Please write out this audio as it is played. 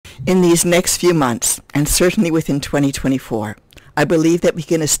In these next few months, and certainly within 2024, I believe that we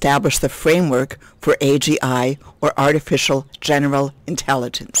can establish the framework for AGI, or Artificial General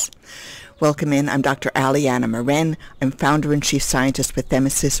Intelligence. Welcome in. I'm Dr. Aliana Moren. I'm founder and chief scientist with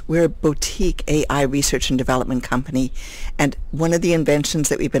Themesis. We're a boutique AI research and development company, and one of the inventions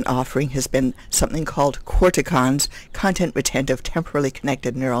that we've been offering has been something called CORTECONs, content-retentive, temporally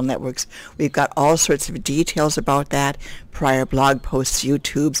connected neural networks. We've got all sorts of details about that, prior blog posts,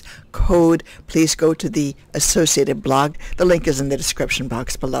 YouTubes, code. Please go to the associated blog. The link is in the description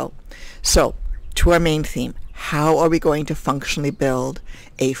box below. So, to our main theme. How are we going to functionally build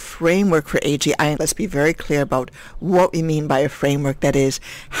a framework for AGI? Let's be very clear about what we mean by a framework, that is,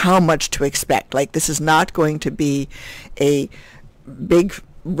 how much to expect. Like, this is not going to be a big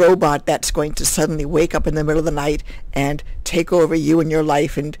robot that's going to suddenly wake up in the middle of the night and take over you and your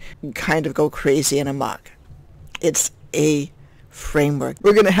life and kind of go crazy and amok. It's a framework.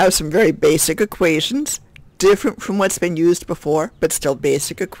 We're going to have some very basic equations, different from what's been used before, but still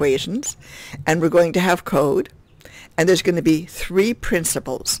basic equations. And we're going to have code. And there's going to be three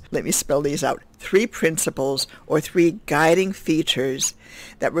principles. Let me spell these out. Three principles or three guiding features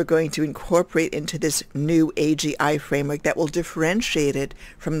that we're going to incorporate into this new AGI framework that will differentiate it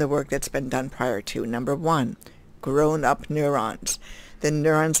from the work that's been done prior to. Number one, grown-up neurons. The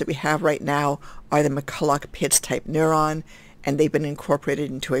neurons that we have right now are the McCulloch-Pitts type neuron, and they've been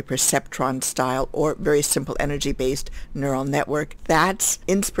incorporated into a perceptron style or very simple energy-based neural network. That's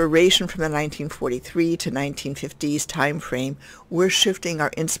inspiration from the 1943 to 1950s time frame. We're shifting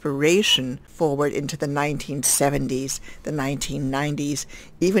our inspiration forward into the 1970s, the 1990s,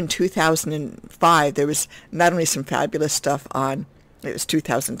 even 2005. There was not only some fabulous stuff on, it was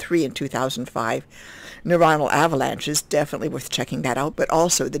 2003 and 2005, neuronal avalanches, definitely worth checking that out, but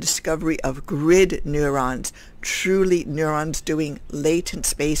also the discovery of grid neurons, truly neurons doing latent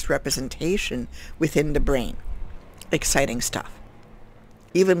space representation within the brain. Exciting stuff.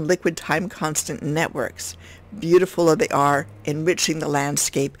 Even liquid time constant networks, beautiful as they are, enriching the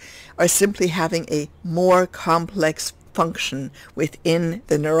landscape, are simply having a more complex function within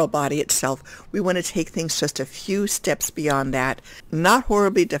the neural body itself. We want to take things just a few steps beyond that. Not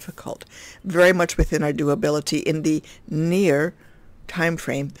horribly difficult, very much within our doability in the near time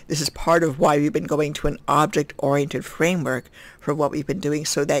frame. This is part of why we've been going to an object-oriented framework for what we've been doing,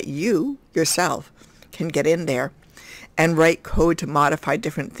 so that you yourself can get in there and write code to modify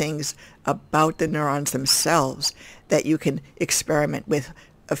different things about the neurons themselves that you can experiment with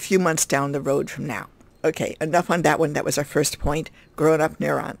a few months down the road from now. Okay, enough on that one. That was our first point, grown-up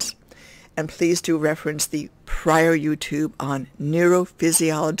neurons. And please do reference the prior YouTube on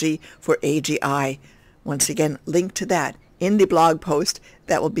neurophysiology for AGI. Once again, link to that in the blog post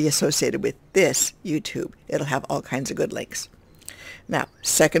that will be associated with this YouTube. It'll have all kinds of good links. Now,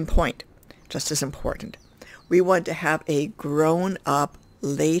 second point, just as important. We want to have a grown-up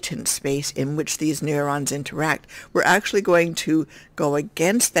latent space in which these neurons interact. We're actually going to go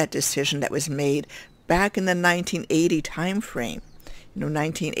against that decision that was made back in the 1980 time frame,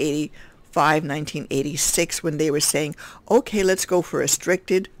 1985, 1986, when they were saying, okay, let's go for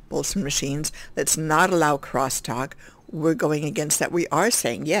restricted Boltzmann machines. Let's not allow crosstalk. We're going against that. We are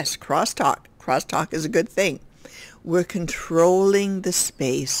saying, yes, crosstalk. Crosstalk is a good thing. We're controlling the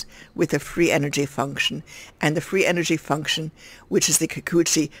space with a free energy function. And the free energy function, which is the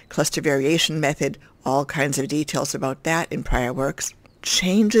Kikuchi cluster variation method, all kinds of details about that in prior works,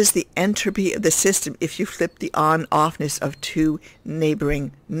 changes the entropy of the system if you flip the on-offness of two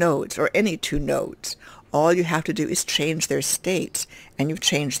neighboring nodes, or any two nodes. All you have to do is change their states, and you've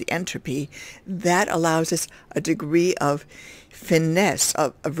changed the entropy. That allows us a degree of finesse,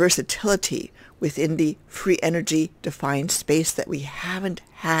 of versatility within the free energy defined space that we haven't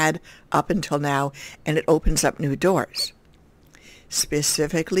had up until now, and it opens up new doors.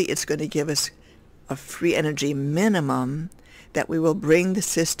 Specifically, it's going to give us a free energy minimum that we will bring the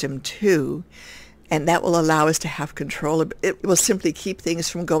system to, and that will allow us to have control. It will simply keep things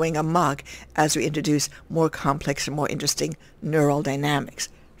from going amok as we introduce more complex and more interesting neural dynamics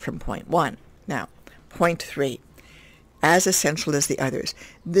from point one. Now, point three, as essential as the others.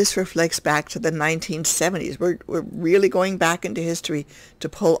 This reflects back to the 1970s. We're really going back into history to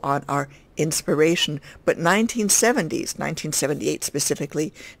pull on our inspiration. But 1970s, 1978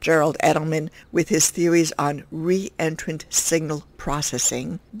 specifically, Gerald Edelman with his theories on reentrant signal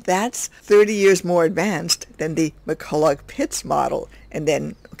processing. That's 30 years more advanced than the McCulloch-Pitts model. And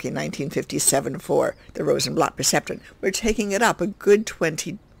then, 1957 for the Rosenblatt perceptron. We're taking it up a good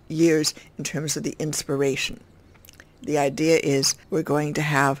 20 years in terms of the inspiration. The idea is we're going to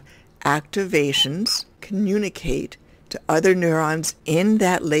have activations communicate to other neurons in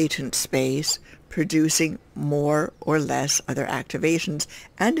that latent space, producing more or less other activations,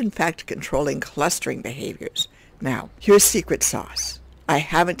 and in fact controlling clustering behaviors. Now, here's secret sauce. I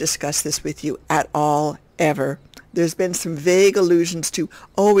haven't discussed this with you at all, ever. There's been some vague allusions to,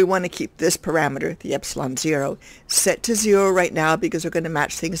 oh, we want to keep this parameter, the epsilon 0, set to 0 right now because we're going to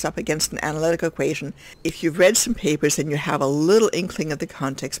match things up against an analytical equation. If you've read some papers, then you have a little inkling of the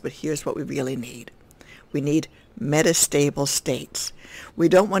context, but here's what we really need. We need metastable states. We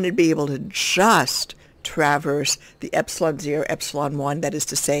don't want to be able to just traverse the epsilon 0, epsilon 1, that is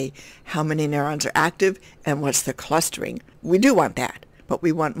to say, how many neurons are active and what's the clustering. We do want that, but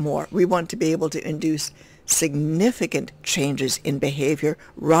we want more. We want to be able to induce significant changes in behavior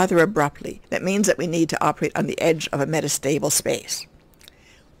rather abruptly. That means that we need to operate on the edge of a metastable space.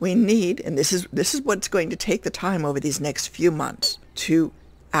 We need, and this is what's going to take the time over these next few months, to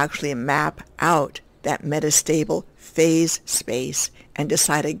actually map out that metastable phase space and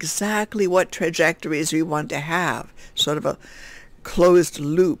decide exactly what trajectories we want to have, sort of a closed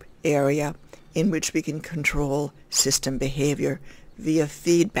loop area in which we can control system behavior via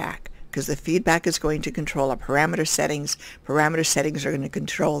feedback, because the feedback is going to control our parameter settings. Parameter settings are going to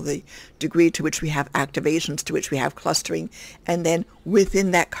control the degree to which we have activations, to which we have clustering, and then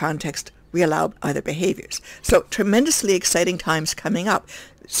within that context, we allow other behaviors. So tremendously exciting times coming up.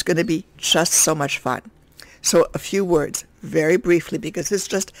 It's going to be just so much fun. So a few words, very briefly, because it's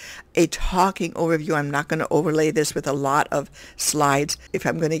just a talking overview. I'm not going to overlay this with a lot of slides. If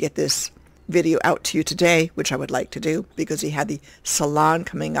I'm going to get this video out to you today, which I would like to do, because we had the salon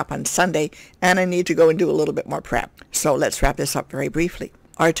coming up on Sunday, and I need to go and do a little bit more prep. So let's wrap this up very briefly.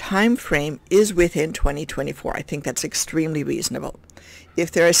 Our time frame is within 2024. I think that's extremely reasonable.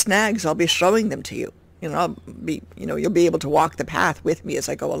 If there are snags, I'll be showing them to you. You'll be able to walk the path with me as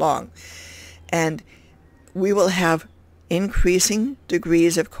I go along. And we will have increasing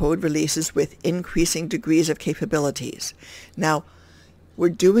degrees of code releases with increasing degrees of capabilities. Now, we're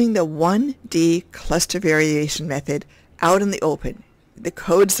doing the 1D cluster variation method out in the open. The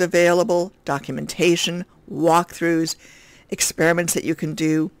code's available, documentation, walkthroughs, experiments that you can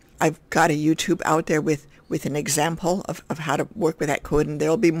do. I've got a YouTube out there with an example of how to work with that code, and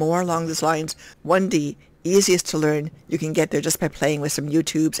there'll be more along those lines. 1D, easiest to learn. You can get there just by playing with some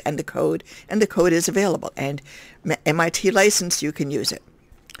YouTubes and the code is available. And MIT license, you can use it.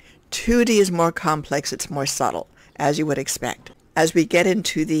 2D is more complex, it's more subtle, as you would expect. As we get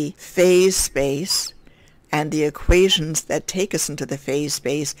into the phase space and the equations that take us into the phase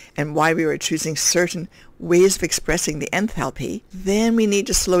space and why we were choosing certain ways of expressing the enthalpy, then we need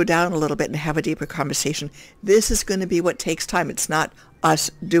to slow down a little bit and have a deeper conversation. This is going to be what takes time. It's not us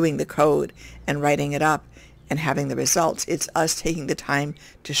doing the code and writing it up and having the results. It's us taking the time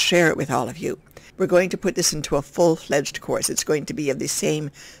to share it with all of you. We're going to put this into a full-fledged course. It's going to be of the same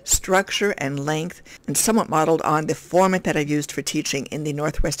structure and length and somewhat modeled on the format that I used for teaching in the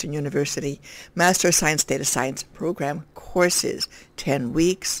Northwestern University Master of Science Data Science program courses. 10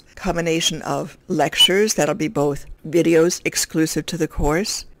 weeks, combination of lectures that'll be both videos exclusive to the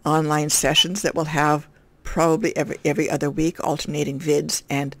course, online sessions that will have probably every other week, alternating vids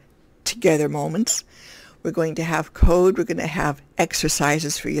and together moments. We're going to have code. We're going to have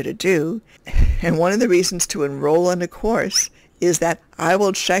exercises for you to do. And one of the reasons to enroll in a course is that I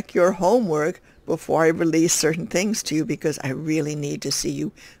will check your homework before I release certain things to you, because I really need to see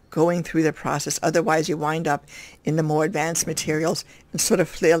you going through the process. Otherwise, you wind up in the more advanced materials and sort of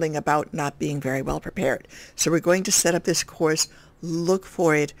flailing about, not being very well prepared. So we're going to set up this course. Look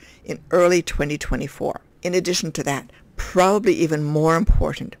for it in early 2024. In addition to that, probably even more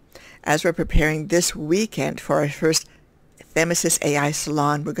important, as we're preparing this weekend for our first Themesis AI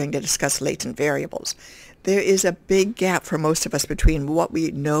Salon, we're going to discuss latent variables. There is a big gap for most of us between what we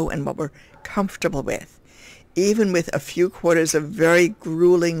know and what we're comfortable with. Even with a few quarters of very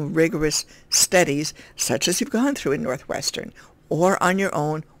grueling, rigorous studies, such as you've gone through in Northwestern, or on your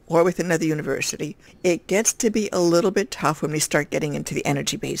own, or with another university, it gets to be a little bit tough when we start getting into the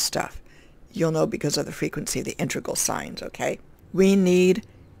energy-based stuff. You'll know because of the frequency of the integral signs, okay? We need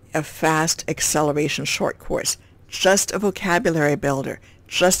a fast acceleration short course, just a vocabulary builder,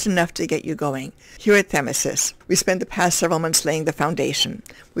 just enough to get you going. Here at Themesis, we spent the past several months laying the foundation.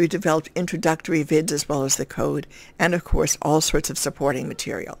 We've developed introductory vids as well as the code, and of course all sorts of supporting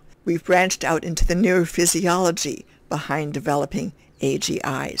material. We've branched out into the neurophysiology behind developing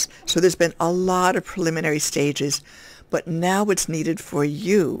AGIs. So there's been a lot of preliminary stages, but now what's needed for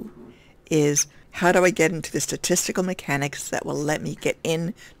you is, how do I get into the statistical mechanics that will let me get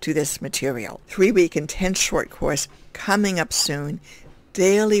into this material? 3-week intense short course coming up soon.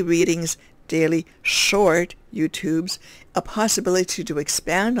 Daily readings, daily short YouTubes, a possibility to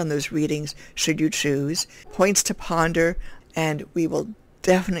expand on those readings should you choose, points to ponder, and we will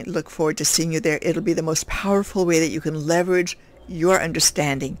definitely look forward to seeing you there. It'll be the most powerful way that you can leverage your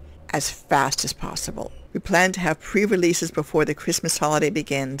understanding as fast as possible. We plan to have pre-releases before the Christmas holiday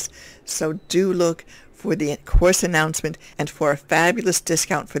begins, so do look for the course announcement and for a fabulous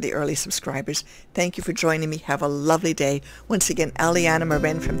discount for the early subscribers. Thank you for joining me. Have a lovely day. Once again, Aliana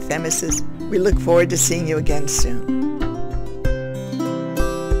Moren from Themesis. We look forward to seeing you again soon.